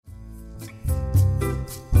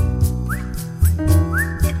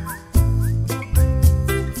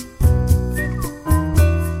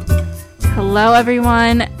Hello,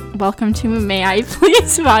 everyone. Welcome to May I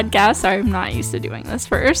Please podcast. Sorry, I'm not used to doing this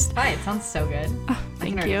first. Hi, it sounds so good. Oh,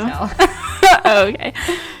 thank you. Okay.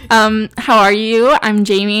 How are you? I'm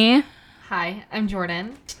Jamie. Hi, I'm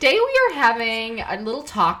Jordan. Today we are having a little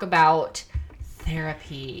talk about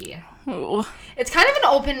therapy. Ooh. It's kind of an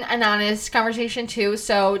open and honest conversation too,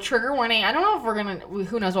 so trigger warning. I don't know if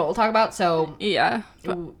who knows what we'll talk about, so. Yeah.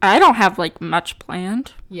 I don't have, much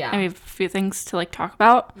planned. Yeah. I have a few things to, talk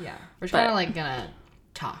about. Yeah. We're just kind of, gonna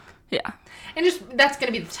talk. Yeah. And that's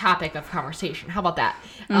gonna be the topic of conversation. How about that?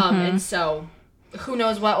 And so, who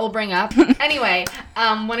knows what we'll bring up. Anyway,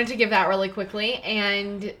 wanted to give that really quickly,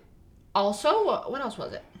 and also, what else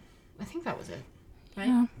was it? I think that was it. Right?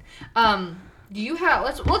 Yeah. Do you have,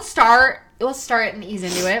 let's start and ease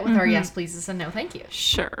into it with our yes pleases and no thank you.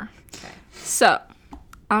 Sure. Okay. So,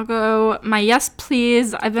 I'll go my yes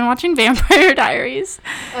please. I've been watching Vampire Diaries.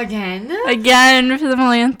 Again for the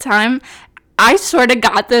millionth time. I swear to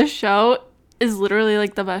God, this show is literally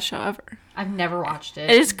the best show ever. I've never watched it.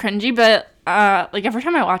 It is cringy, but every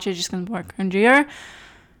time I watch it, it just gets more cringier.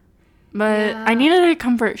 But Yeah. I needed a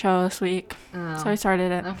comfort show this week, Oh. so I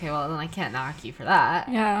started it. Okay, well then I can't knock you for that.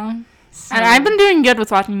 Yeah. So, And I've been doing good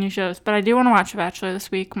with watching new shows, but I do want to watch The Bachelor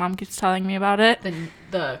this week. Mom keeps telling me about it.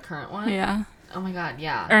 the current one. Yeah. Oh my god,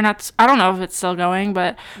 yeah. Or not. I don't know if it's still going,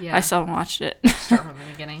 but Yeah. I still haven't watched it. Start from the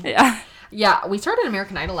beginning. Yeah. Yeah, we started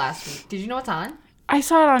American Idol last week. Did you know what's on? I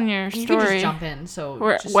saw it on your You story. can just jump in. So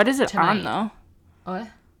What is it tonight. on though? What?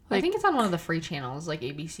 I think it's on one of the free channels, like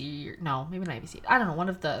ABC. No, maybe not ABC. I don't know. One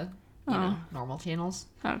of the normal channels.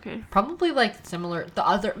 Okay. Probably similar.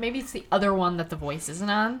 Maybe it's the other one that The Voice isn't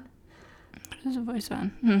on. What is the voice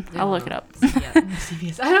on? I'll look it up.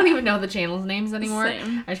 CBS. I don't even know the channels' names anymore.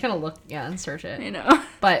 Same. I just kind of look, and search it. You know.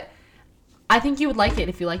 But I think you would like it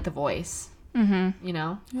if you like The Voice. Mm-hmm. You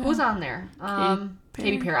know? Yeah. Who's on there?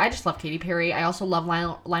 Katy Perry. I just love Katy Perry. I also love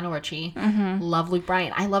Lionel Richie. Mm-hmm. Love Luke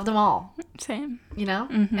Bryan. I love them all. Same. You know?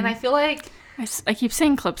 Mm-hmm. And I feel like... I keep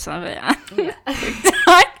seeing clips of it on Yeah.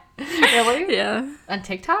 TikTok. Really? Yeah. On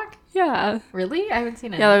TikTok? Yeah. Really? I haven't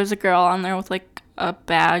seen it. Yeah, there was a girl on there with a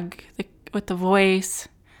bag with the voice.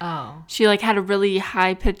 Oh. She had a really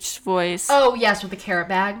high pitched voice. Oh, yes, with the carrot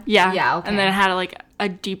bag? Yeah. Yeah, okay. And then it had a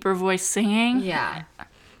deeper voice singing. Yeah.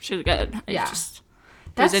 She was good.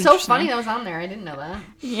 That's so funny that was on there. I didn't know that.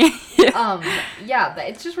 Yeah.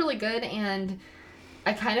 It's just really good, and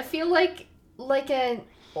I kind of feel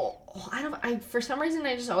for some reason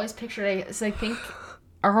I just always pictured it. So I think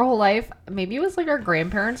our whole life, maybe it was our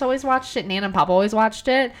grandparents always watched it, Nan and Papa always watched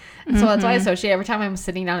it, and so that's why I associate every time I'm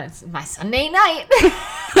sitting down, it's my Sunday night,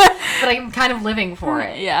 but I'm kind of living for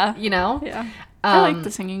it. Yeah. You know? Yeah. I like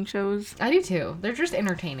the singing shows. I do too. They're just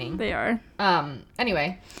entertaining. They are.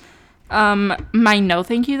 Anyway. My no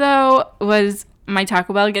thank you though was my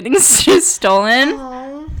Taco Bell getting stolen.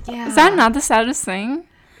 Oh, yeah. Is that not the saddest thing?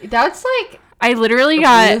 That's I literally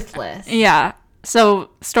got ruthless. Yeah.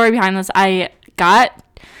 So story behind this, I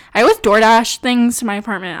always DoorDash things to my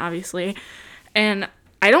apartment, obviously, and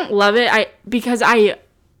I don't love it.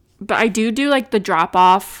 But I do the drop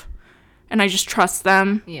off, and I just trust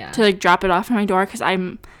them to drop it off at my door because I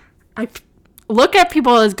look at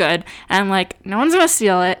people as good, and I'm like, no one's gonna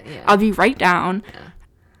steal it. Yeah. I'll be right down.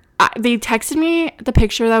 Yeah. They texted me the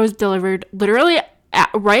picture that was delivered literally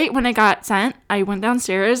right when it got sent. I went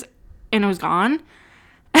downstairs and it was gone.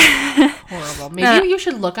 Horrible. Maybe you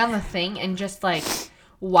should look on the thing and just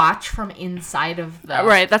watch from inside of the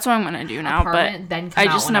right. That's what I'm gonna do now. But then I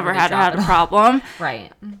just never had a problem.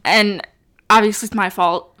 Right. And obviously it's my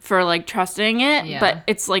fault for trusting it. Yeah. But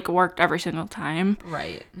it's worked every single time.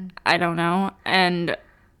 Right. I don't know. And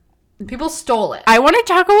people stole it. I wanted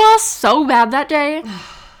Taco Bell so bad that day.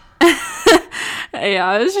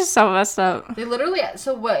 Yeah, it was just so messed up. They literally,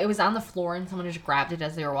 it was on the floor and someone just grabbed it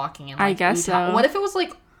as they were walking in. I guess so. What if it was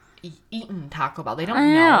eaten Taco Bell? They don't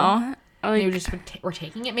know. They just were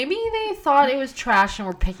taking it. Maybe they thought it was trash and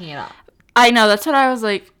were picking it up. I know, that's what I was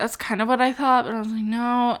that's kind of what I thought, but I was like,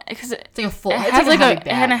 no, because it's a full. It has a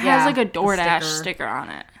DoorDash sticker on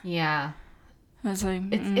it. Yeah. I was like,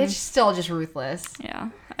 it's still just ruthless. Yeah,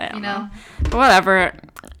 I don't know. But whatever.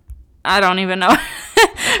 I don't even know.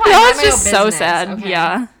 That was just so sad. Okay.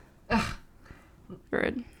 Yeah.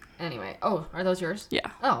 Rude. Anyway, are those yours? Yeah.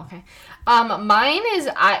 Oh, okay. Mine is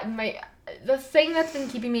the thing that's been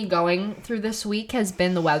keeping me going through this week has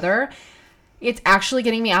been the weather. It's actually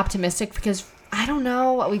getting me optimistic because I don't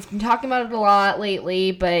know. We've been talking about it a lot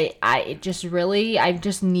lately, but I just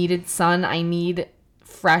needed sun. I need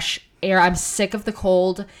fresh air. I'm sick of the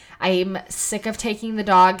cold. I'm sick of taking the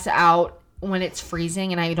dogs out when it's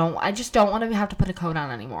freezing, and I just don't want to have to put a coat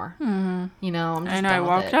on anymore. Mm-hmm. You know, I'm just I know. I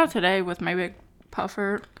walked out today with my big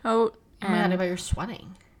puffer coat. Oh my God, but you're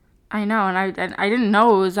sweating. I know, and I didn't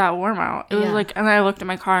know it was that warm out. It was like, and I looked at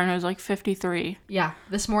my car and it was like 53. Yeah,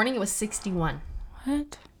 this morning it was 61.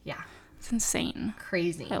 What? Yeah. It's insane.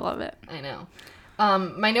 Crazy. I love it. I know.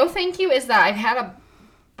 My no thank you is that I've had a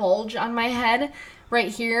bulge on my head right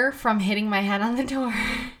here from hitting my head on the door.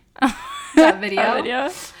 That video.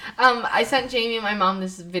 I sent Jamie and my mom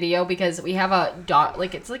this video because we have a dog,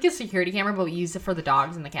 like it's like a security camera, but we use it for the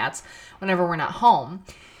dogs and the cats whenever we're not home.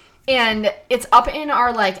 And it's up in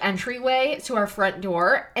our like entryway to our front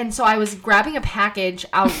door. And so I was grabbing a package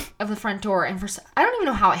out of the front door, and I don't even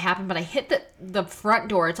know how it happened, but I hit the front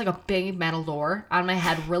door. It's like a big metal door on my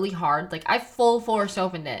head really hard. Like I full force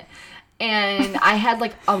opened it. And I had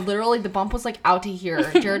like literally the bump was like out to here.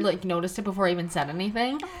 Jared like noticed it before I even said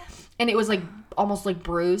anything. And it was like almost like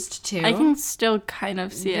bruised too. I can still kind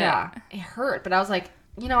of see it. Yeah, it hurt, but I was like,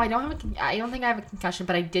 you know, I don't think I have a concussion,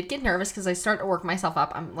 but I did get nervous because I start to work myself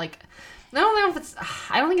up. I'm like, I don't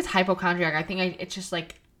think it's hypochondriac. I think it's just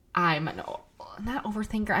like I'm not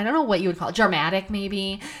overthinker. I don't know what you would call it. Dramatic,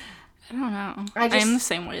 maybe. I don't know. I am the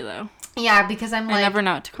same way though. Yeah, because I'm like, I never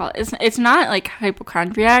know what to call it. It's not like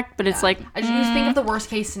hypochondriac, but it's like I just think of the worst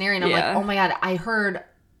case scenario, and I'm like, oh my God, I heard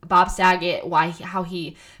Bob Saget how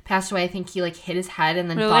he passed away. I think he like hit his head and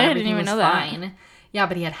then thought everything was fine. Yeah,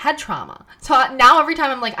 but he had head trauma. So now every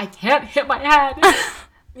time I'm like, I can't hit my head.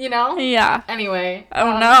 You know? Yeah. Anyway.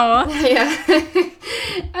 Oh no. Yeah.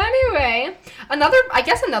 Anyway,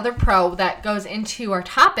 another pro that goes into our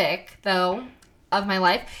topic though of my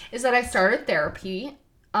life is that I started therapy.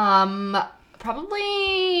 Probably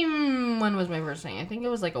when was my first thing? I think it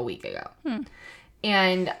was like a week ago.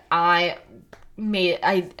 And I'm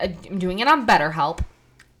doing it on BetterHelp.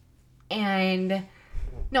 And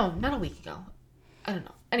no, not a week ago. I don't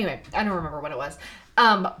know. Anyway, I don't remember what it was.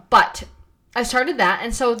 But I started that,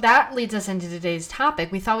 and so that leads us into today's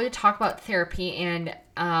topic. We thought we would talk about therapy and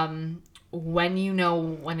when you know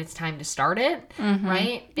when it's time to start it,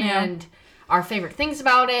 right? Yeah. And our favorite things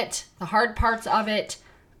about it, the hard parts of it,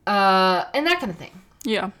 and that kind of thing.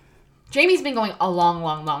 Yeah. Jamie's been going a long,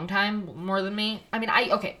 long, long time more than me. I mean,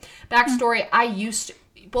 backstory, I used to,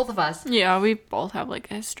 both of us. Yeah, we both have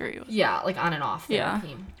like a history with like on and off therapy.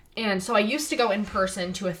 Yeah. And so I used to go in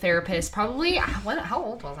person to a therapist probably, how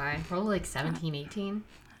old was I? Probably like 17, 18.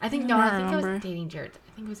 I think I was dating Jared.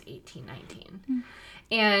 I think it was 18, 19.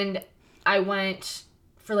 And I went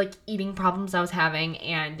for like eating problems I was having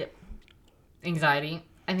and anxiety.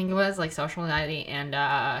 I think it was like social anxiety and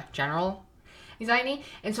general anxiety.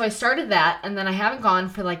 And so I started that, and then I haven't gone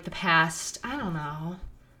for like the past, I don't know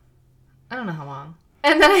how long.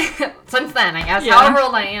 And then since then, I guess, however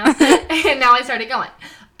old I am. And now I started going.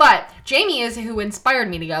 But Jamie is who inspired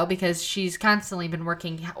me to go because she's constantly been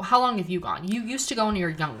working. How long have you gone? You used to go when you were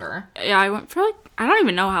younger. Yeah, I went for like, I don't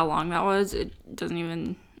even know how long that was. It doesn't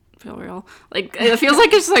even feel real. Like, it feels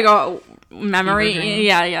like it's like a memory.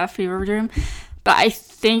 Fever dream. But I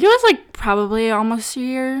think it was like probably almost a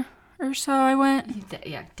year or so I went.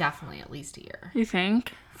 Yeah, definitely at least a year. You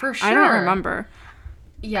think? For sure. I don't remember.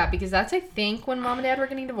 Yeah, because that's, I think, when Mom and Dad were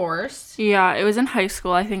getting divorced. Yeah, it was in high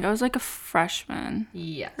school. I think I was like a freshman.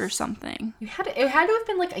 Yes. Or something. It had to have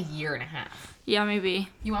been like a year and a half. Yeah, maybe.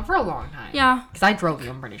 You went for a long time. Yeah. Because I drove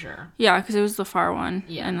you, I'm pretty sure. Yeah, because it was the far one.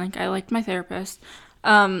 Yeah. And like I liked my therapist.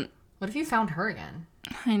 What if you found her again?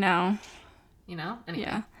 I know. You know? Anyway,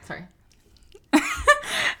 yeah. Sorry.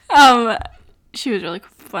 She was really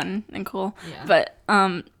fun and cool. Yeah. But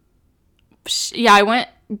I went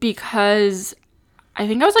because I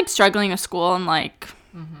think I was like struggling with school and like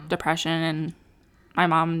depression and my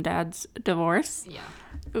mom and dad's divorce. Yeah.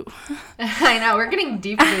 Ooh. I know, we're getting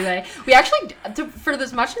deep today. We actually, for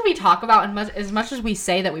as much as we talk about and as much as we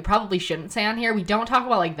say that we probably shouldn't say on here, we don't talk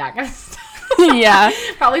about like that kind of stuff. Yeah.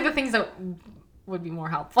 Probably the things that would be more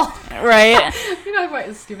helpful. Right. We talk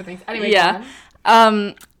about stupid things. Anyway, yeah.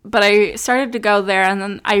 But I started to go there, and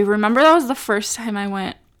then I remember that was the first time I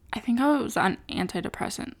went. I think I was on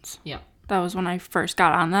antidepressants. Yeah. That was when I first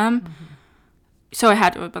got on them. Mm-hmm. So I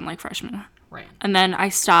had to have been like freshman. Right. And then I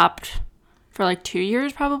stopped for like 2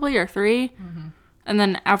 years probably, or 3. Mm-hmm. And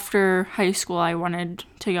then after high school, I wanted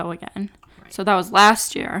to go again. Right. So that was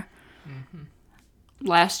last year. Mm-hmm.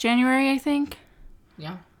 Last January, I think.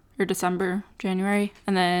 Yeah. Or December, January.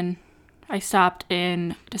 And then I stopped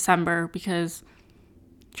in December because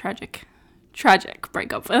tragic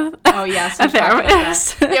breakup with a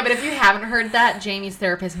therapist. Yeah, but if you haven't heard that, Jamie's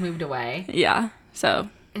therapist moved away. Yeah, so.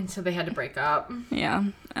 And so they had to break up. Yeah.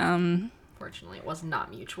 Unfortunately, it was not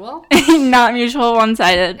mutual. Not mutual,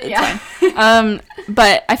 one-sided. It's Yeah. fine.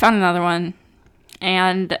 But I found another one,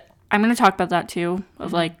 and I'm going to talk about that too,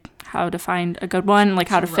 of like how to find a good one, like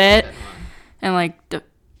how to It's a really fit, good one. and like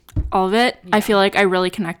all of it. I Yeah. feel like I really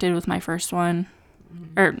connected with my first one,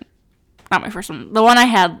 or not my first one, the one I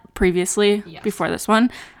had previously Yes. before this one.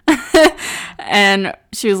 And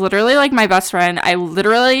she was literally like my best friend. I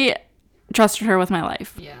literally trusted her with my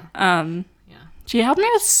life. Yeah. Yeah. Yeah. She helped me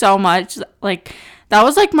with so much. Like, that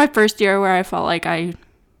was like my first year where I felt like I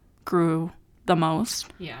grew the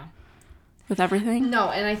most Yeah. with everything. No,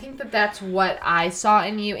 and I think that that's what I saw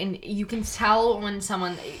in you, and you can tell when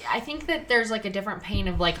someone. I think that there's like a different pain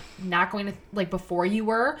of like not going to like before you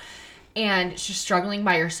were, and just struggling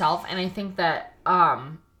by yourself. And I think that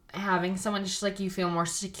having someone just like you feel more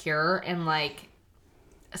secure and like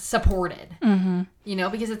supported. Mm-hmm. You know,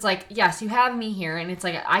 because it's like, yes, you have me here, and it's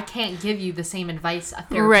like I can't give you the same advice a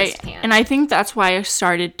therapist can. And I think that's why I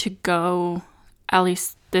started to go, at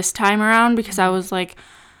least this time around, because I was like,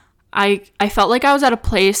 I felt like I was at a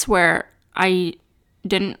place where I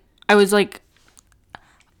was like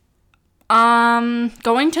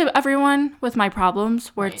going to everyone with my problems,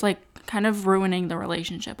 where it's like kind of ruining the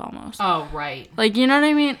relationship almost. Oh, right. Like, you know what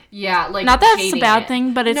I mean? Yeah, like Not that it's a shading bad it.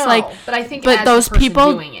 thing, but it's No, like, but I think but as those the person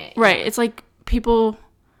people, doing it, right? It's like people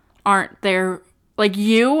aren't there. Like,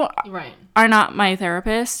 you right. are not my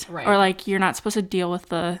therapist, Right. or like you're not supposed to deal with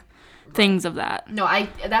the things of that. No,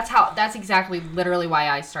 that's exactly literally why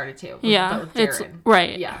I started too. Yeah, with it's Jared.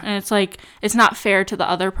 right. Yeah. And it's like, it's not fair to the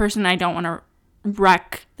other person. I don't want to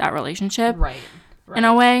wreck that relationship Right. in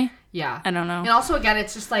a way. Yeah. I don't know. And also, again,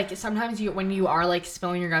 it's just like sometimes when you are like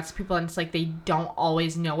spilling your guts to people, and it's like they don't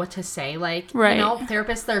always know what to say. Like, Right. you know,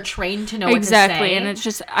 therapists, they're trained to know Exactly. what to say. And it's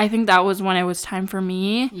just, I think that was when it was time for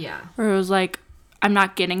me, yeah. where it was like, I'm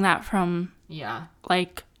not getting that from Yeah.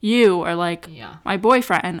 like you, or like Yeah. my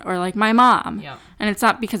boyfriend, or like my mom. Yeah. And it's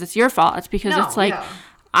not because it's your fault. It's because No, it's like, yeah.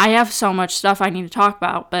 I have so much stuff I need to talk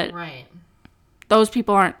about, but Right. those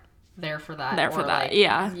people aren't There for that. there for or, that. like,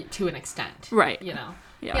 Yeah. To an extent. Right. You know.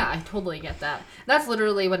 Yeah. Yeah, I totally get that. That's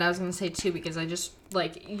literally what I was gonna say too, because I just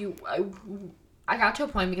like I got to a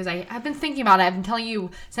point because I've been thinking about it. I've been telling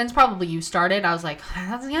you since probably you started. I was like,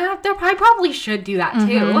 yeah, I probably should do that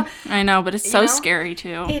too. I know, but it's so know? scary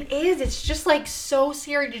too. It is. It's just like so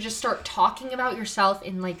scary to just start talking about yourself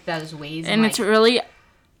in like those ways. And like, it's really,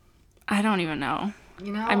 I don't even know.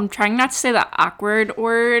 you know, I'm trying not to say that awkward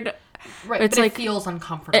word. right. it's But like- it feels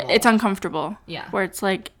uncomfortable. It's uncomfortable. Yeah. Where it's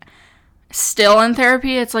like, still in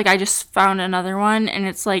therapy, it's like I just found another one, and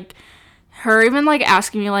it's like her even like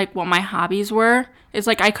asking me like what my hobbies were. It's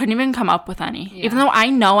like I couldn't even come up with any, even though I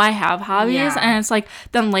know I have hobbies. Yeah. And it's like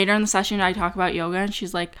then later in the session I talk about yoga, and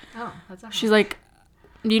she's like, That's she's like,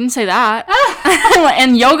 you didn't say that.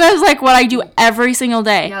 And yoga is like what I do every single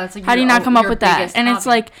day. Yeah, that's like how do you your not come up your with that? biggest And it's hobby.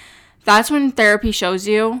 like, that's when therapy shows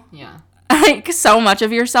you yeah. like so much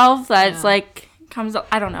of yourself that it's Yeah. like comes up.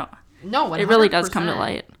 I don't know. No, 100%. It really does come to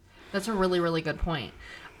light. That's a really, really good point.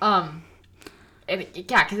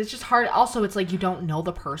 Yeah, because it's just hard. Also, it's like you don't know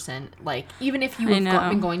the person. Like, even if you I have know.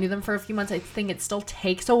 been going to them for a few months, I think it still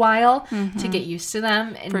takes a while to get used to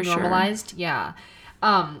them and For sure. normalized. Yeah.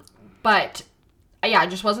 But yeah, I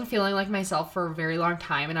just wasn't feeling like myself for a very long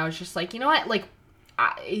time. And I was just like, you know what? Like,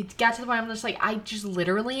 it got to the point I'm just like, I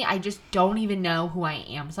just don't even know who I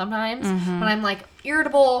am sometimes. When I'm like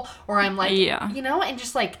irritable or I'm like, Yeah. you know, and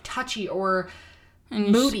just like touchy or And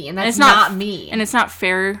moody. And that's it's not me. And it's not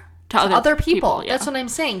fair to other people. Yeah. That's what I'm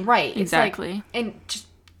saying. Right. Exactly. It's like, and just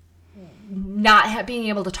not being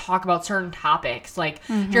able to talk about certain topics. Like,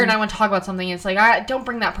 Jared and I want to talk about something. And it's like, don't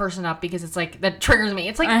bring that person up because it's like, that triggers me.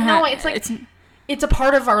 It's like, no, it's like, it's a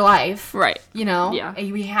part of our life. right. You know? Yeah.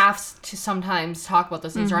 And we have to sometimes talk about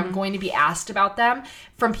those things, or I'm going to be asked about them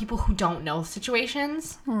from people who don't know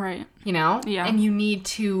situations, Right. you know? Yeah. And you need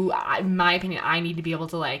to, in my opinion, I need to be able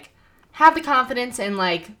to, like, have the confidence and,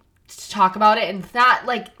 like, to talk about it and not,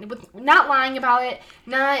 like, not lying about it,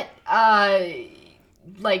 not,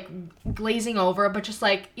 like, glazing over, but just,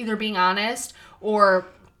 like, either being honest or,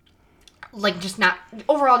 like, just not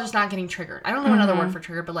getting triggered. I don't know another word for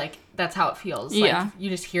triggered, but, like, that's how it feels. Yeah. Like, you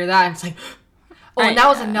just hear that and it's like, oh, and that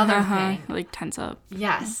was another thing. Like tense up.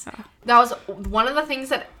 Yes. That was one of the things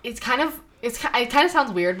that it kind of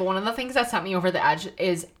sounds weird, but one of the things that sent me over the edge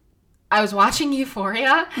is I was watching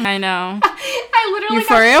Euphoria. I know. I literally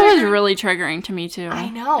Euphoria got was triggered. really triggering to me too. I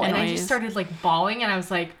know, in and I ways. just started like bawling, and I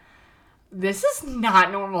was like, "This is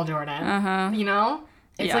not normal, Jordan." You know,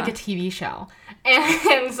 it's Yeah. like a TV show,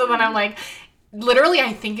 and so then I'm like, literally,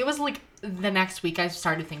 I think it was like the next week I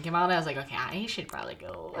started thinking about it. I was like, okay, I should probably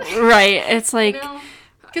go. Right. It's like, You know?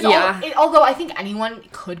 Because although I think anyone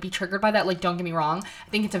could be triggered by that, like, don't get me wrong, I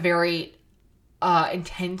think it's a very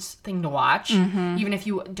intense thing to watch, even if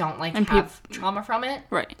you don't like have trauma from it.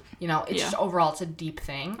 Right. You know, it's just overall it's a deep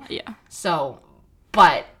thing. Yeah. So,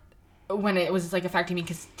 but when it was like affecting me,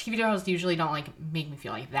 because TV shows usually don't like make me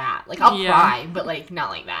feel like that. Like I'll cry, but like not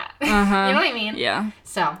like that. You know what I mean? Yeah.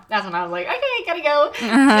 So that's when I was like, okay, gotta go.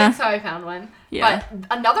 That's how I found one. Yeah.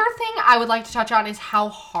 But another thing I would like to touch on is how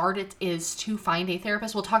hard it is to find a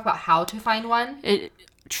therapist. We'll talk about how to find one. It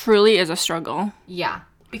truly is a struggle. Yeah,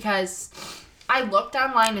 because I looked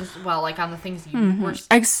online as well, like on the things you were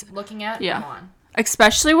looking at. Yeah. Go on.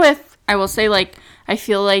 Especially with, I will say, like, I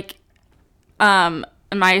feel like, in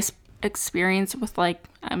my experience with, like,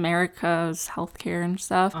 America's healthcare and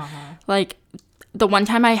stuff, like, the one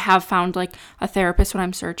time I have found, like, a therapist when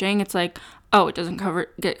I'm searching, it's like, oh, it doesn't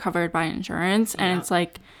get covered by insurance, and it's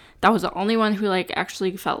like, that was the only one who, like,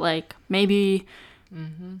 actually felt like maybe,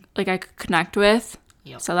 like, I could connect with,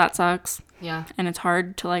 so that sucks. Yeah. And it's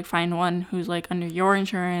hard to, like, find one who's, like, under your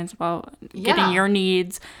insurance about getting your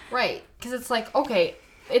needs. Right. Because it's like, okay,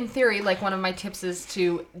 in theory, like, one of my tips is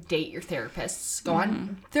to date your therapists. Go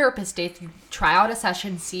on therapist dates. You try out a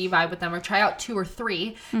session, see, vibe with them, or try out 2 or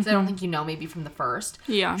 3. Because I don't think you know maybe from the first.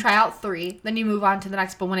 Yeah. Try out 3. Then you move on to the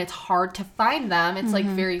next. But when it's hard to find them, it's, like,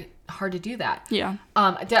 very hard to do that. Yeah.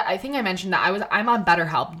 I think I mentioned that I'm on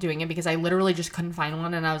BetterHelp doing it because I literally just couldn't find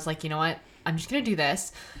one. And I was like, you know what? I'm just going to do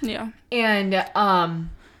this. Yeah. And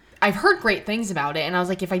I've heard great things about it. And I was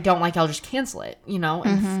like, if I don't like it, I'll just cancel it, you know,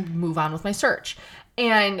 and move on with my search.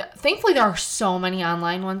 And thankfully, there are so many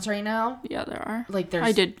online ones right now. Yeah, there are. Like,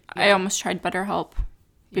 there's... I almost tried BetterHelp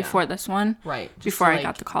before this one. Right. Before I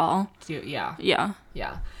got the call. Yeah. Yeah.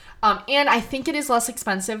 Yeah. And I think it is less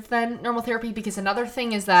expensive than normal therapy because another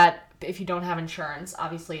thing is that if you don't have insurance,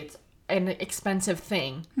 obviously it's an expensive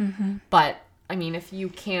thing. But... I mean, if you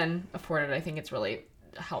can afford it, I think it's really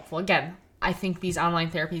helpful. Again, I think these online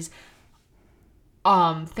therapies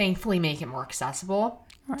thankfully make it more accessible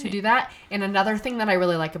to do that. And another thing that I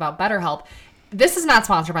really like about BetterHelp, this is not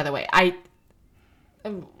sponsored, by the way. I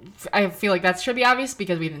feel like that should be obvious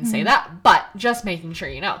because we didn't say that, but just making sure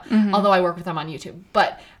you know. Although I work with them on YouTube.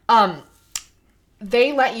 But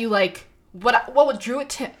they let you, like, what drew it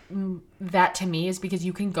to that to me is because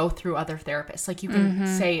you can go through other therapists. Like, you can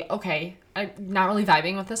say, okay, I'm not really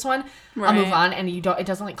vibing with this one. I'll move on, and it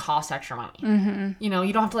doesn't, like, cost extra money. You know,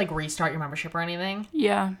 you don't have to, like, restart your membership or anything.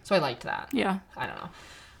 Yeah. So I liked that. Yeah. I don't know.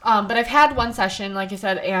 But I've had one session, like I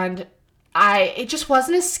said, and it just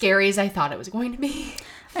wasn't as scary as I thought it was going to be.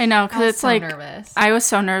 I know, because it's, like, nervous. I was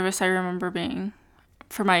so nervous. I remember being,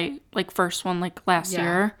 for my, like, first one, like, last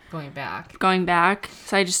year. Going back.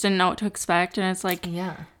 So I just didn't know what to expect, and it's, like...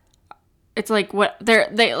 Yeah. It's, like, what...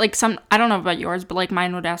 They like, some... I don't know about yours, but, like,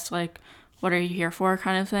 mine would ask, like, what are you here for,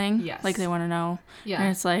 kind of thing. Yes. Like, they want to know. Yeah.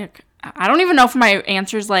 And it's, like... I don't even know if my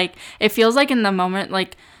answer's, like... It feels like in the moment,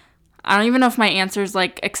 like... I don't even know if my answer's,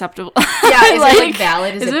 like, acceptable. Yeah, is it, like,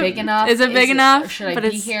 valid? Is it big enough? Is it big enough? Should I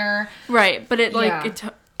be here? Right, but it, like,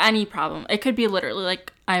 any problem. It could be literally,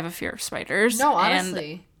 like, I have a fear of spiders. No,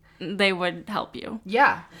 honestly. And they would help you.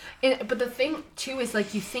 Yeah. But the thing, too, is,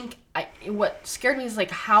 like, you think... what scared me is, like,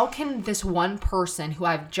 how can this one person who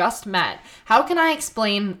I've just met... How can I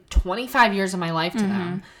explain 25 years of my life to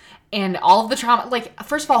them? And all of the trauma... Like,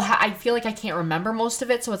 first of all, I feel like I can't remember most of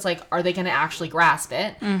it. So it's like, are they going to actually grasp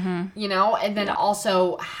it? You know? And then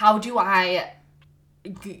also, how do I...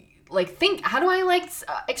 like, think, how do I, like,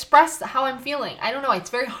 express how I'm feeling? I don't know.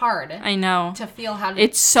 It's very hard. I know. To feel how to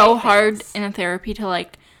It's so hard in a therapy to,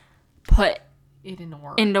 like, put it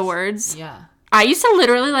into words. Yeah. I used to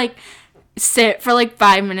literally, like, sit for, like,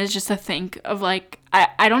 5 minutes just to think of, like,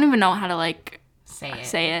 I don't even know how to, like, say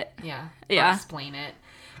it. Yeah. Yeah. Or explain it.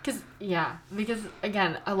 Because,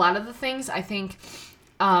 again, a lot of the things, I think...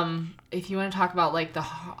 if you want to talk about, like, the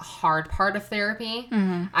hard part of therapy,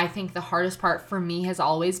 I think the hardest part for me has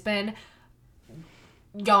always been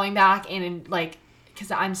going back and, like, because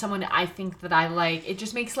I'm someone, I think that I like, it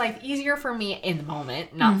just makes life easier for me in the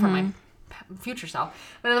moment, not for my future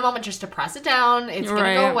self, but in the moment, just to press it down, it's going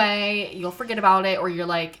to go away, you'll forget about it, or you're,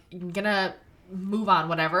 like, going to move on,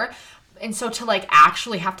 whatever. And so to, like,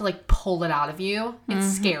 actually have to, like, pull it out of you, it's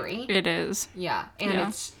scary. It is. Yeah. And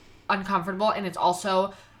it's uncomfortable, and it's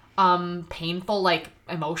also painful, like,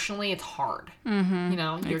 emotionally. It's hard. You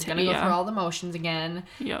know, you're gonna go through all the emotions again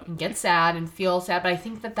and get sad and feel sad, but I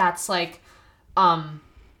think that that's, like,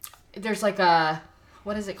 there's, like, a,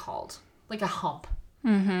 what is it called, like a hump,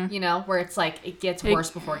 you know, where it's like it gets worse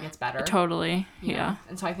before it gets better. Totally. You know?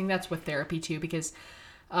 And so I think that's with therapy too, because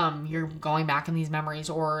you're going back in these memories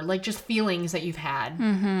or, like, just feelings that you've had.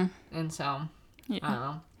 And so I don't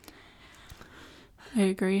know. I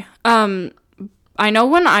agree. I know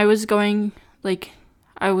when I was going, like,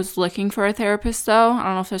 I was looking for a therapist, though. I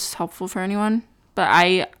don't know if this is helpful for anyone,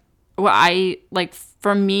 but like,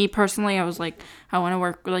 for me personally, I was like, I want to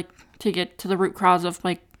work, like, to get to the root cause of,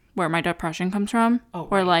 like, where my depression comes from. Oh,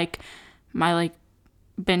 or, right. like, my, like,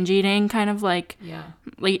 binge eating, kind of, like,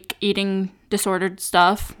 like, eating disordered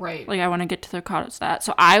stuff. Right. Like, I want to get to the cause of that.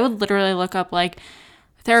 So I would literally look up, like,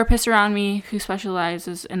 therapists around me who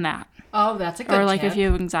specializes in that. Oh, that's a good Or, like, tip. if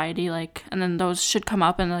you have anxiety, like, and then those should come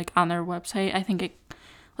up and, like, on their website. I think it,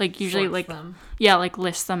 like, usually, Sorts like, them. yeah, like,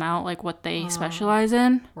 lists them out, like, what they specialize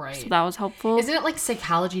in. Right. So that was helpful. Isn't it like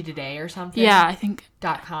Psychology Today or something? Yeah, I think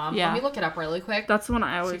 .com. Yeah. Let me look it up really quick. that's the one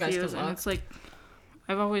I you always guys can use. And look. it's, like,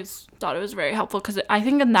 I've always thought it was very helpful because I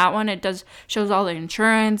think in that one it shows all the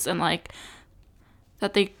insurance and, like,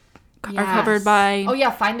 that they are covered Yes. by. Oh,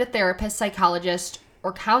 yeah. Find a therapist, psychologist,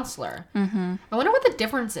 or counselor. Mm-hmm. I wonder what the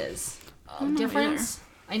difference is.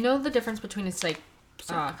 I know the difference between a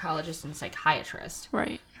psychologist and psychiatrist.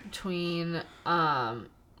 Right. Between, let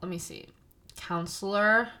me see,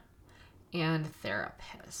 counselor and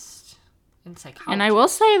therapist and psychologist. And I will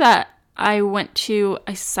say that I went to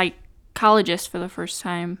a psychologist for the first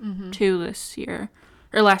time too this year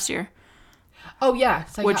or last year. Oh, yeah.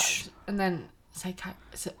 Which- and then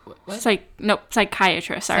what?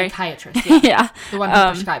 Psychiatrist. Sorry. Psychiatrist, yeah. Yeah. The one who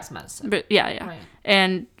prescribes medicine. But yeah. Right.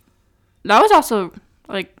 And that was also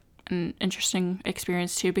like an interesting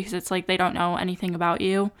experience too because it's like they don't know anything about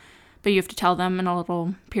you, but you have to tell them in a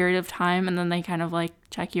little period of time, and then they kind of like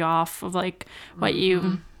check you off of like what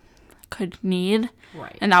you could need.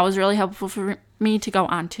 Right. And that was really helpful for me to go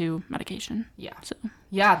on to medication. Yeah. So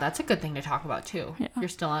Yeah, that's a good thing to talk about too. Yeah. You're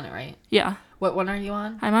still on it, right? yeah, What one are you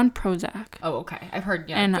on? I'm on Prozac. Oh, okay. I've heard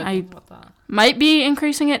And good things about that. Might be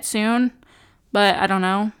increasing it soon, but I don't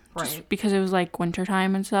know. Just Right. because it was like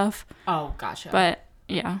wintertime and stuff. Oh, gotcha. But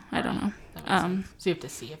yeah, I don't know. That makes sense. So you have to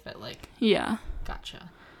see if it Yeah. gotcha.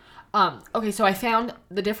 Okay, so I found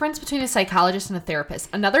the difference between a psychologist and a therapist.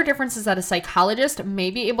 Another difference is that a psychologist may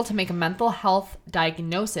be able to make a mental health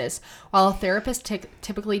diagnosis, while a therapist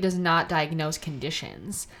typically does not diagnose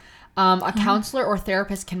conditions. A counselor or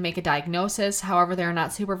therapist can make a diagnosis, however, they are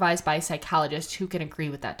not supervised by a psychologist who can agree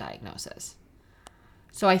with that diagnosis.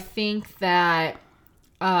 So I think that,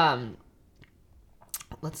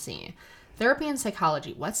 let's see, therapy and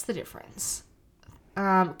psychology, what's the difference?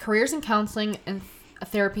 Careers in counseling and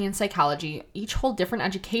therapy and psychology each hold different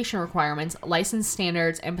education requirements, license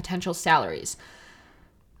standards, and potential salaries.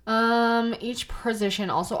 Each position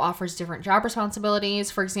also offers different job responsibilities.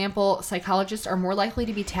 For example, psychologists are more likely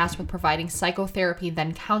to be tasked with providing psychotherapy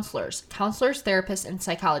than counselors. Counselors, therapists, and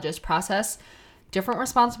psychologists process different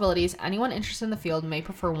responsibilities. Anyone interested in the field may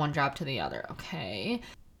prefer one job to the other. Okay.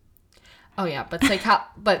 Oh yeah, but I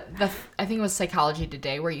think it was Psychology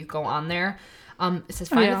Today where you go on there. It says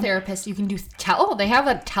find a therapist. You can do they have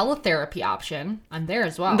a teletherapy option on there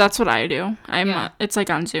as well. That's what I do. It's like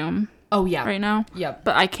on Zoom Oh yeah. right now. Yep.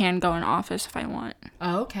 But I can go in office if I want.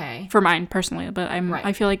 Oh, okay. For mine personally, but Right.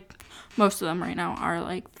 I feel like most of them right now are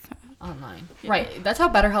like Online. Yeah. Right. That's how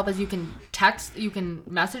BetterHelp is. You can text, you can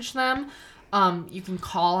message them, you can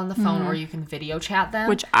call on the phone, or you can video chat them.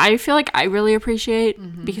 which I feel like I really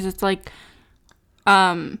appreciate because it's like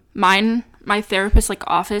my therapist like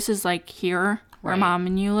office is like here where Right. Mom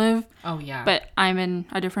and you live. Oh yeah. But I'm in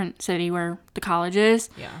a different city where the college is.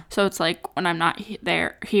 Yeah. So it's like when I'm not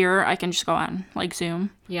here, I can just go on like Zoom.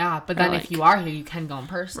 Yeah, but then if like- you are here, you can go in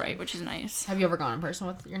person. Right, which is nice. Have you ever gone in person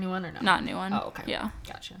with your new one or no? Not a new one. Oh, okay. Yeah.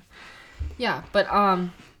 Gotcha. Yeah, but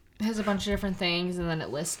it has a bunch of different things, and then it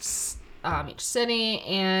lists each city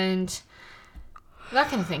and that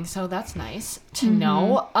kind of thing. So that's nice to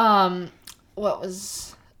know. What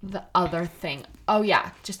was the other thing? Oh yeah,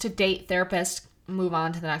 just to date therapist, move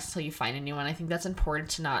on to the next until you find a new one. I think that's important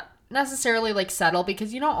to not necessarily like settle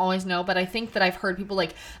because you don't always know. But I think that I've heard people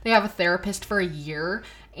like they have a therapist for a year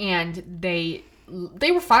and they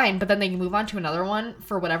were fine, but then they move on to another one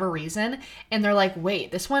for whatever reason, and they're like,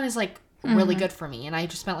 wait, this one is like really good for me, and I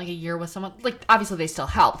just spent like a year with someone. Like obviously they still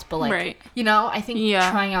helped, but like Right. you know, I think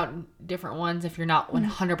Yeah. trying out different ones if you're not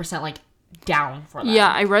 100% like down for that.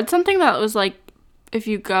 Yeah, I read something that was like if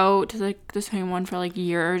you go to like the same one for like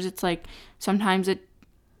years, it's like sometimes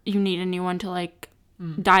you need a new one to like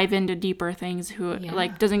dive into deeper things who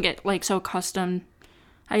like doesn't get like so accustomed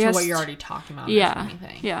I to guess what you're already talking about. yeah. Or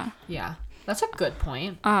anything. Yeah. Yeah. That's a good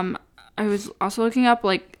point. I was also looking up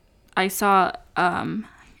like I saw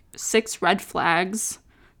 6 red flags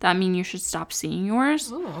that mean you should stop seeing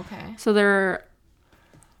yours. Ooh, okay. So they're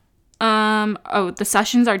The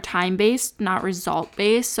sessions are time-based, not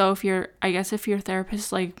result-based. So if your therapist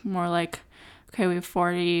is like more like, okay, we have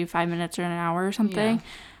 45 minutes or an hour or something. Yeah.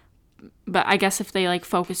 But I guess if they like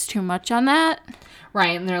focus too much on that.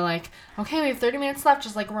 Right, and they're like, okay, we have 30 minutes left,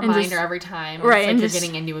 just like a reminder every time. Right. It's like you're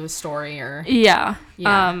getting into a story or... Yeah.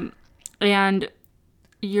 And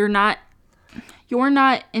you're not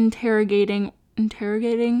integrating.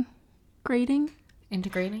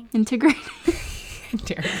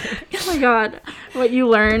 Oh my god. What you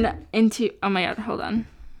learn into... Oh my god, hold on.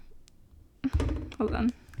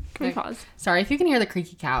 Can we pause? Sorry if you can hear the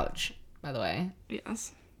creaky couch, by the way.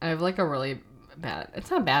 Yes. I have like a really bad... It's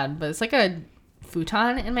not bad, but it's like a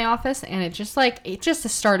futon in my office, and it just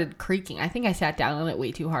started creaking. I think I sat down on it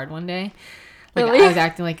way too hard one day. Like, really? I was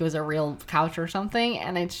acting like it was a real couch or something,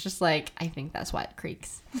 and it's just like, I think that's why it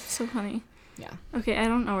creaks. That's so funny. Yeah. Okay, I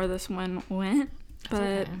don't know where this one went, but...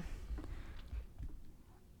 Okay.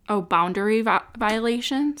 Oh, boundary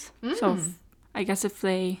violations. So, I guess if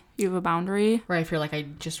you have a boundary... Right, if you're like, I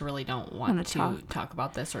just really don't want to talk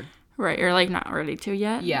about this, or... Right, you're like not ready to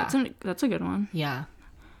yet. Yeah. That's a good one. Yeah.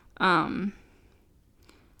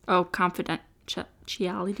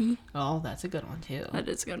 Confidentiality. Oh, that's a good one too. That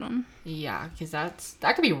is a good one. Yeah, because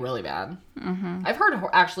that could be really bad. Mm-hmm. I've heard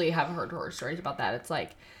horror stories about that. It's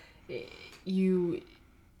like I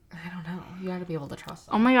don't know. You got to be able to trust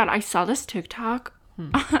them. Oh my god, I saw this TikTok.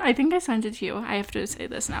 I think I sent it to you. I have to say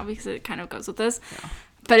this now because it kind of goes with this. Yeah.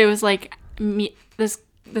 But it was like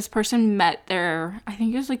this person met I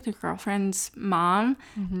think it was like the girlfriend's mom,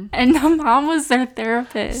 and the mom was their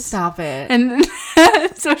therapist. Stop it. And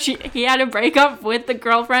so he had to break up with the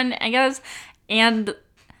girlfriend, I guess, and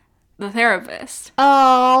the therapist.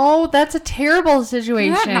 Oh, that's a terrible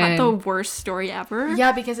situation. Isn't that not the worst story ever?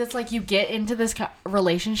 Yeah, because it's like you get into this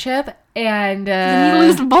relationship and then you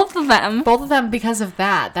lose both of them. Both of them because of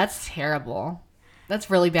that. That's terrible. That's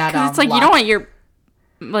really bad. It's like luck. You don't want your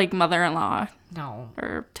like mother-in-law. No.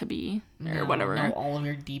 Or to be or whatever. No, all of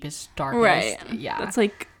your deepest, darkest. Right. Yeah. That's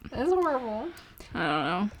horrible. I don't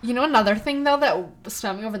know. You know, another thing though that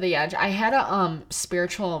sent me over the edge. I had a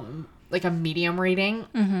spiritual, like a medium reading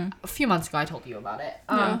a few months ago. I told you about it.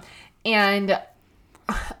 And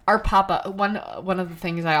our papa, one of the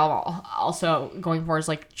things I also going for is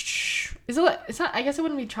like, it's not. I guess it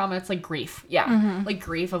wouldn't be trauma. It's like grief. Yeah, like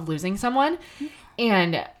grief of losing someone,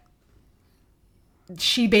 and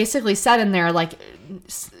she basically said in there, like,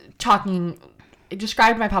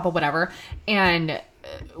 described my papa, whatever, and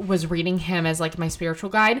was reading him as, like, my spiritual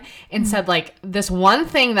guide, and said, like, this one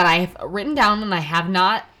thing that I've written down and I have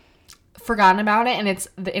not forgotten about it, and it's,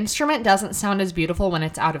 the instrument doesn't sound as beautiful when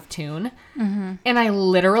it's out of tune. And I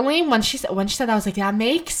literally, when she said that, I was like, that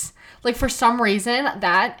makes, like, for some reason,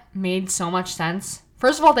 that made so much sense.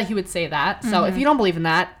 First of all, that he would say that, so if you don't believe in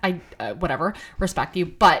that, I, whatever, respect you,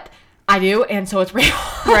 but... I do, and so it's real.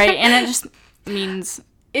 Right, and it just means...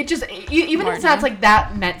 It just... Even if it sounds like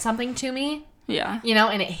that meant something to me. Yeah. You know,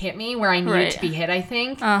 and it hit me where I needed to be hit, I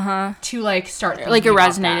think. To, like, start thinking like, it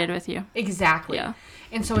about resonated that. With you. Exactly. Yeah.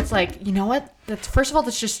 And so it's like, you know what? First of all,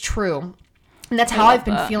 that's just true. And that's how I've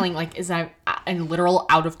been feeling, like, is I'm a literal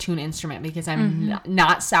out-of-tune instrument because I'm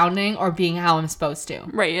not sounding or being how I'm supposed to.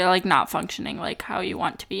 Right, you're, like, not functioning, like, how you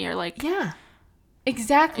want to be, or, like... Yeah.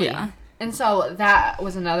 Exactly. Yeah. And so that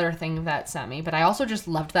was another thing that sent me. But I also just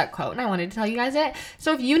loved that quote, and I wanted to tell you guys it.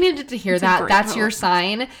 So if you needed to hear that, that's your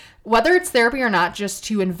sign. Whether it's therapy or not, just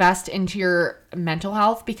to invest into your mental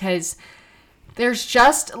health. Because there's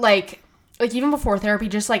just, like even before therapy,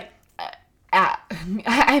 just, like...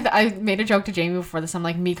 I made a joke to Jamie before this. I'm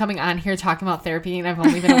like, me coming on here talking about therapy, and I've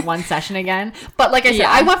only been in one session again. But like I said,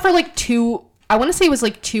 I went for, like, I want to say it was,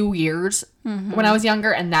 like, 2 years when I was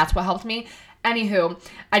younger, and that's what helped me. Anywho,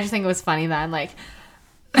 I just think it was funny that I'm like,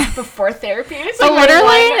 before therapy. It's like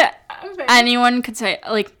literally, anyone could say,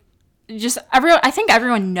 like, just I think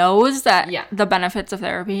everyone knows that the benefits of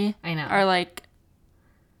therapy are, like,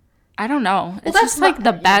 I don't know. It's just, like,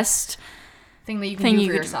 the best thing that you can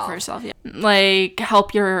do for yourself. Yeah. Like,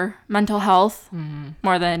 help your mental health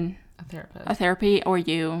more than a therapy or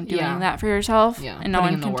you doing that for yourself. Yeah. And no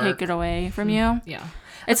one can take it away from you. Yeah.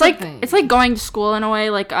 It's like going to school in a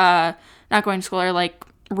way, like, not going to school or, like,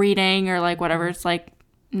 reading or, like, whatever. It's, like,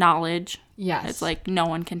 knowledge. Yes. It's, like, no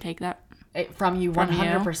one can take that from you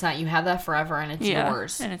 100%. You have that forever, and it's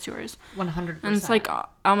yours. And it's yours. 100%. And it's, like,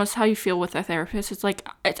 almost how you feel with a therapist. It's, like,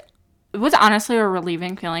 it was honestly a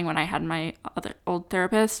relieving feeling when I had my old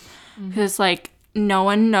therapist. Because, like, no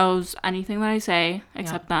one knows anything that I say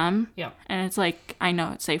except them. Yeah. And it's, like, I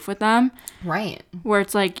know it's safe with them. Right. Where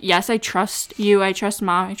it's, like, yes, I trust you. I trust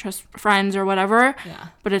mom. I trust friends or whatever. Yeah.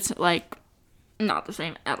 But it's, like... not the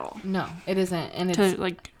same at all. No, it isn't. And To it's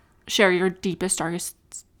like share your deepest, darkest,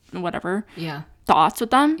 whatever yeah. thoughts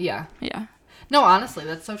with them. Yeah. Yeah. No, honestly,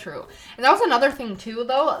 that's so true. And that was another thing too,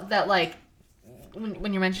 though, that like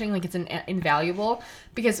when you're mentioning like it's invaluable,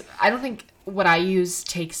 because I don't think what I use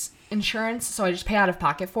takes insurance, so I just pay out of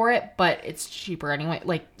pocket for it, but it's cheaper anyway.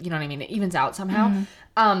 Like, you know what I mean? It evens out somehow.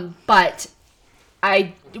 But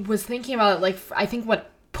I was thinking about it, like, I think what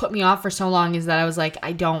put me off for so long is that I was like,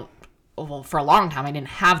 well, for a long time, I didn't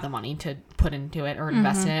have the money to put into it or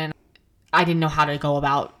invest in. I didn't know how to go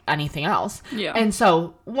about anything else. Yeah. And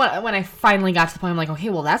so when I finally got to the point, I'm like, okay,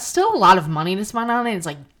 well, that's still a lot of money to spend on it. It's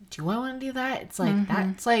like, do I want to do that? It's like,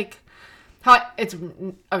 that's like, it's,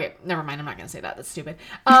 okay, never mind. I'm not going to say that. That's stupid.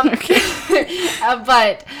 But,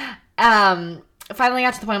 finally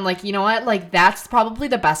got to the point, I'm like, you know what? Like, that's probably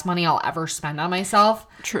the best money I'll ever spend on myself.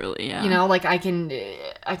 Truly, yeah. You know, like, I can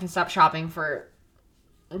stop shopping for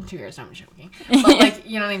 2 years. No, I'm joking. But, like,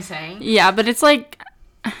 you know what I'm saying? Yeah, but it's like,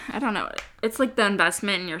 I don't know. It's like the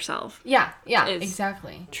investment in yourself. Yeah, Is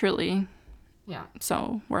exactly. Truly. Yeah.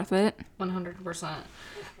 So worth it. 100%.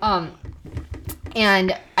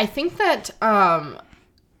 And I think that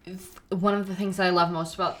one of the things that I love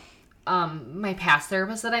most about my past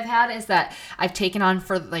therapist that I've had is that I've taken on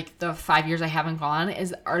for like the 5 years I haven't gone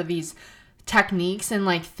are these techniques and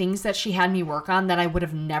like things that she had me work on that I would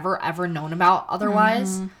have never ever known about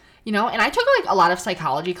otherwise. You know, and I took like a lot of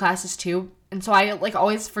psychology classes too. And so I like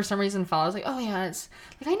always for some reason felt I was like, oh yeah, it's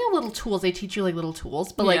like I know little tools. They teach you like little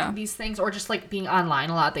tools, but like these things, or just like being online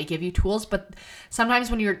a lot, they give you tools. But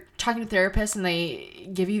sometimes when you're talking to therapists and they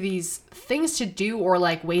give you these things to do or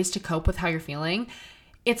like ways to cope with how you're feeling,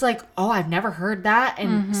 it's like, oh, I've never heard that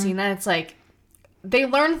and seen that. It's like they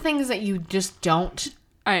learn things that you just don't.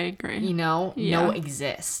 I agree. You know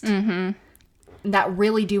exist. That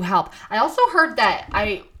really do help. I also heard that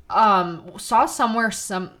I saw somewhere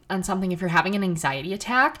on something, if you're having an anxiety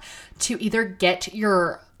attack, to either get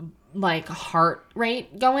your like heart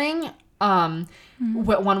rate going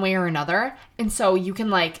one way or another, and so you can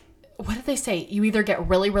like, what did they say, you either get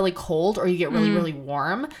really really cold or you get really really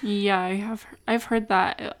warm. Yeah, I've heard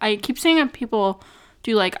that. I keep seeing that people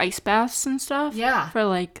do like ice baths and stuff. Yeah. For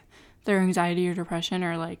like their anxiety or depression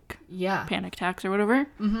or like panic attacks or whatever.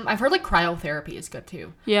 I've heard like cryotherapy is good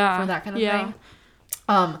too. Yeah. For that kind of thing.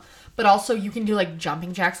 But also you can do like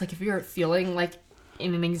jumping jacks, like if you're feeling like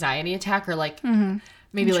in an anxiety attack or like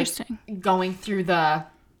maybe like going through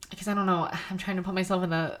because I don't know, I'm trying to put myself in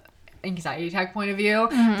the anxiety attack point of view.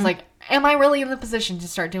 It's like, am I really in the position to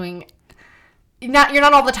start doing, you're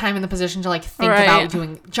not all the time in the position to like think about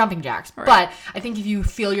doing jumping jacks, but I think if you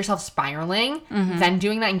feel yourself spiraling, then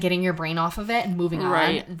doing that and getting your brain off of it and moving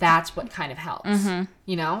on, that's what kind of helps,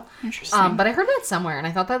 you know? Interesting. But I heard that somewhere and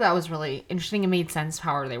I thought that was really interesting. It made sense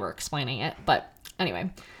how they were explaining it, but anyway.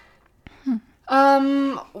 Do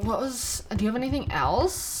you have anything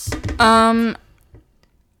else? I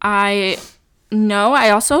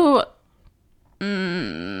also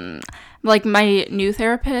like my new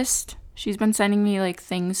therapist, she's been sending me like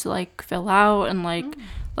things to like fill out and like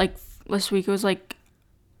this week it was like,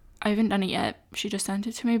 I haven't done it yet. She just sent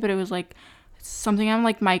it to me, but it was like something on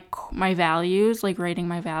like my values, like rating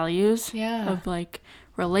my values of like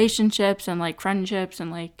relationships and like friendships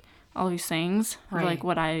and like all these things of like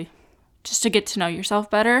what just to get to know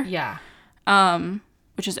yourself better. Yeah.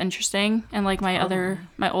 Which is interesting. And like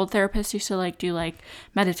my old therapist used to like do like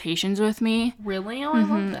meditations with me. Really? Oh, I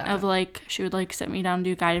love that. Of like, she would like sit me down and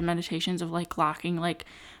do guided meditations of like locking like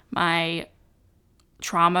my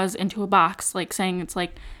traumas into a box, like saying it's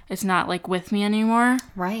like, it's not like with me anymore.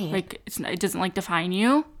 Right. Like it doesn't like define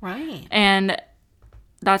you. Right. And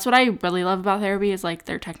that's what I really love about therapy is like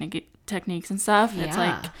their techniques and stuff. Yeah. It's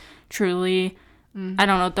like truly, I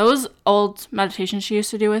don't know, those old meditations she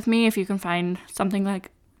used to do with me, if you can find something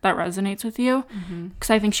like that resonates with you, because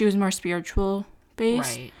I think she was more spiritual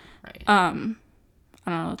based. Right. I don't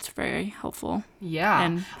know, it's very helpful. Yeah.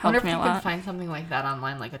 And I wonder helped if me you a can lot. find something like that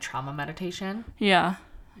online, like a trauma meditation. Yeah.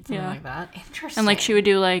 Something like that. Interesting. And like she would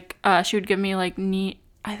do like she would give me like I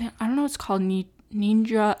don't know what it's called,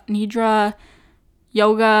 nidra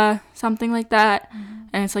yoga, something like that.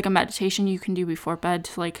 And it's like a meditation you can do before bed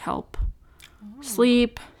to like help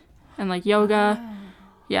sleep, and like yoga.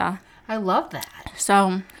 Yeah. I love that.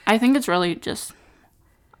 So I think it's really just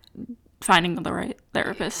finding the right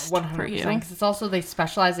therapist 100%, for you. because it's also, they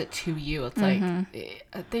specialize it to you. It's like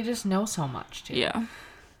they just know so much too. Yeah.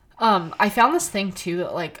 I found this thing too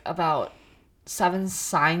that like about 7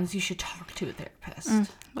 signs you should talk to a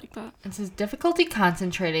therapist. Like that. It says difficulty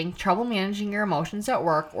concentrating, trouble managing your emotions at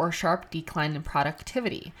work, or sharp decline in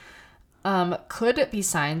productivity. could be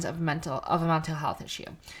signs of a mental health issue.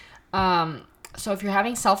 So if you're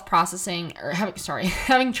having self-processing or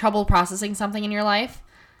having trouble processing something in your life,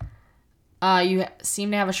 you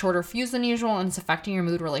seem to have a shorter fuse than usual, and it's affecting your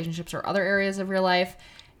mood, relationships, or other areas of your life.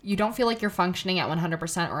 You don't feel like you're functioning at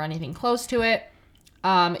 100% or anything close to it.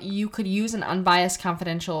 You could use an unbiased,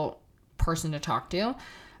 confidential person to talk to.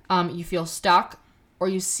 You feel stuck, or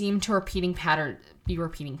you seem to be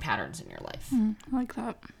repeating patterns in your life. I like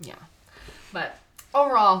that. Yeah. But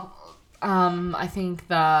overall, I think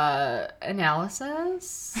the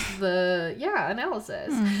analysis would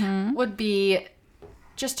be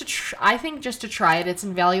just to try it. It's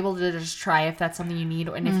invaluable to just try if that's something you need.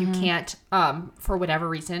 And if you can't, for whatever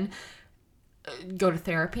reason, go to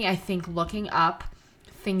therapy. I think looking up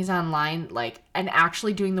things online, like, and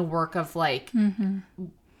actually doing the work of like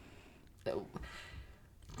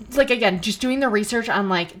again, just doing the research on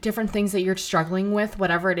like different things that you're struggling with,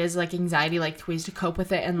 whatever it is, like anxiety, like ways to cope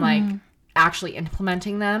with it, and like actually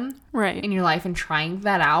implementing them in your life and trying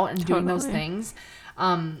that out and doing those things.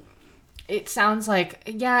 It sounds like,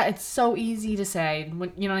 yeah, it's so easy to say,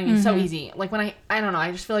 when, you know what I mean? So easy. Like when I don't know,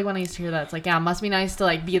 I just feel like when I used to hear that, it's like, yeah, it must be nice to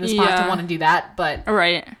like be in the spot to want to do that. But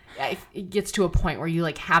it gets to a point where you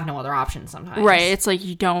like have no other options sometimes. Right. It's like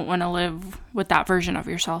you don't want to live with that version of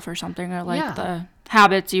yourself or something, or like the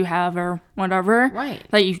habits you have or whatever. Right.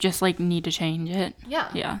 That you just like need to change it. Yeah.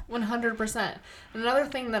 Yeah. 100%. Another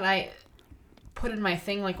thing that I put in my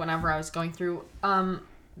thing, like whenever I was going through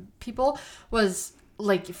people, was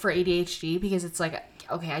like for ADHD, because it's like,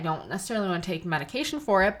 okay, I don't necessarily want to take medication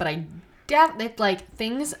for it, but I like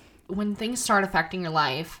things, when things start affecting your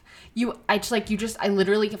life, I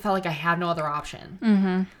literally felt like I had no other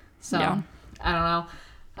option. So I don't know.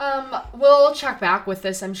 We'll check back with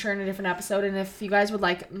this, I'm sure, in a different episode. And if you guys would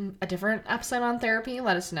like a different episode on therapy,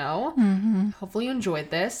 let us know. Hopefully you enjoyed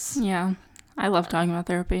this. Yeah. I love talking about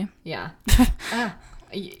therapy. Yeah.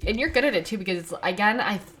 And you're good at it too, because it's, again,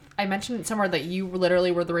 I mentioned somewhere that you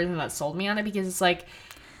literally were the reason that sold me on it, because it's like,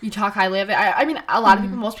 you talk highly of it. I mean, a lot of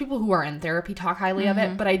people, most people who are in therapy talk highly of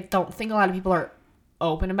it, but I don't think a lot of people are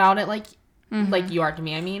open about it like you are to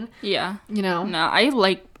me, I mean. Yeah. You know? No, I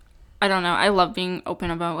don't know. I love being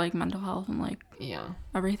open about like mental health and like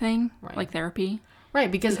everything, like therapy.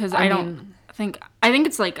 Right, because I think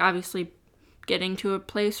it's like obviously getting to a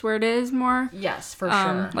place where it is more. Yes, for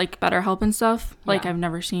sure. Like BetterHelp and stuff. Like I've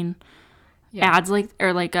never seen ads like,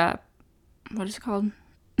 or like what is it called?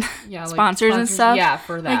 Yeah, sponsors and stuff. Yeah,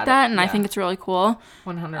 for that. Like that, and I think it's really cool.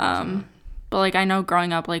 100%. But like I know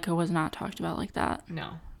growing up, like it was not talked about like that.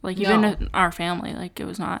 No. Like even in our family, like it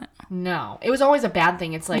was not. No, it was always a bad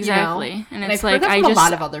thing. It's like, exactly, you know? And it's like a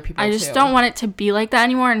lot of other people. I just don't want it to be like that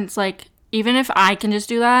anymore. And it's like, even if I can just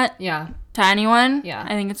do that, to anyone, I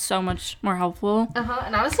think it's so much more helpful.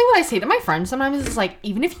 And honestly, what I say to my friends sometimes is like,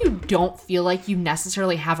 even if you don't feel like you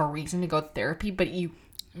necessarily have a reason to go to therapy, but you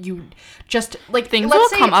just like, things will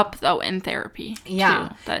come up though in therapy. Too,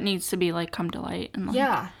 that needs to be like come to light, and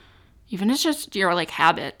like, even it's just your like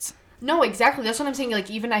habits. No, exactly. That's what I'm saying. Like,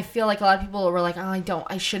 even I feel like a lot of people were like, oh,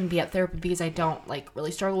 I shouldn't be at therapy because I don't like really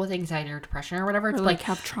struggle with anxiety or depression or whatever. It's or, like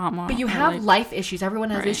have trauma. But you have life issues. Everyone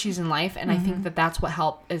has issues in life. And I think that that's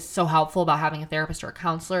what is so helpful about having a therapist or a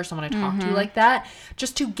counselor, someone to talk to like that,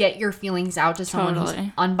 just to get your feelings out to someone who's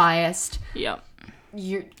unbiased. Yep.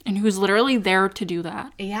 And who's literally there to do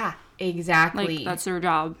that. Yeah, exactly. Like, that's their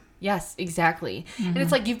job. Yes, exactly. And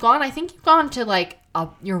it's like, I think you've gone to like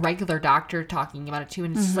your regular doctor talking about it too.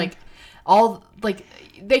 And it's just like, all like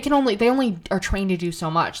they only are trained to do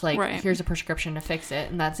so much. Like, here's a prescription to fix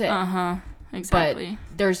it, and that's it. Exactly.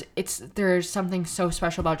 But there's something so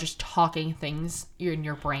special about just talking things in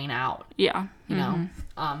your brain out. Yeah. You know.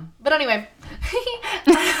 But anyway. Oh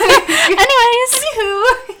my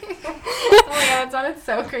god, it sounded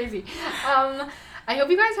so crazy. I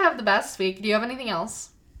hope you guys have the best week. Do you have anything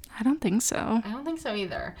else? I don't think so. I don't think so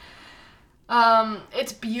either.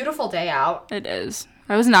 It's a beautiful day out. It is.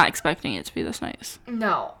 I was not expecting it to be this nice.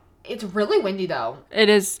 No. It's really windy, though. It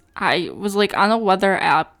is. I was, like, on the weather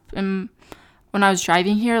app and when I was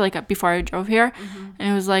driving here, like, before I drove here,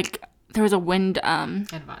 and it was, like, there was a wind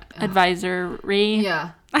advisory.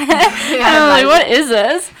 Yeah. I'm like, what is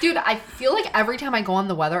this? Dude, I feel like every time I go on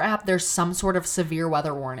the weather app, there's some sort of severe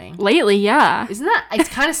weather warning. Lately, yeah. Isn't that... It's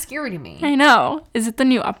kind of scary to me. I know. Is it the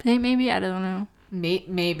new update, maybe? I don't know.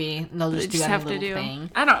 Maybe they'll just do any little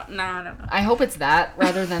thing. I don't know. I hope it's that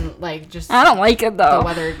rather than like just. I don't like it though. The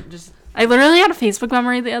weather just. I literally had a Facebook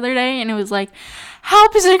memory the other day, and it was like,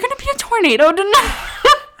 "Help! Is there going to be a tornado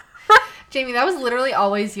tonight?" Jamie, that was literally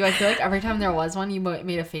always you. I feel like every time there was one, you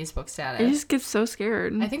made a Facebook status. I just get so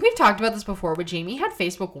scared. I think we've talked about this before, but Jamie had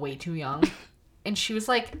Facebook way too young. And she was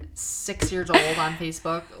like 6 years old on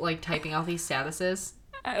Facebook, like typing out these statuses.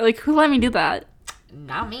 Like, who let me do that?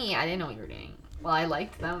 Not me. I didn't know what you were doing. Well, I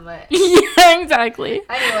liked them, but... Yeah, exactly.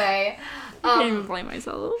 Anyway. I can't even blame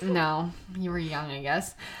myself. No. You were young, I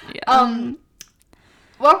guess. Yeah.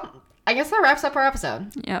 Well, I guess that wraps up our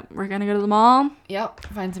episode. Yep. We're going to go to the mall. Yep.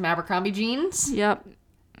 Find some Abercrombie jeans. Yep.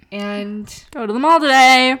 And... Go to the mall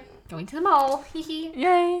today. Going to the mall. Hee hee.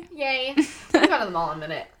 Yay. Yay. We'll go to the mall in a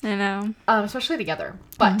minute. I know. Especially together.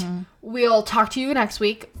 But we'll talk to you next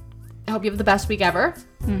week. I hope you have the best week ever.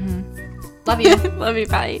 Love you. Love you.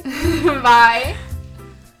 Bye. Bye.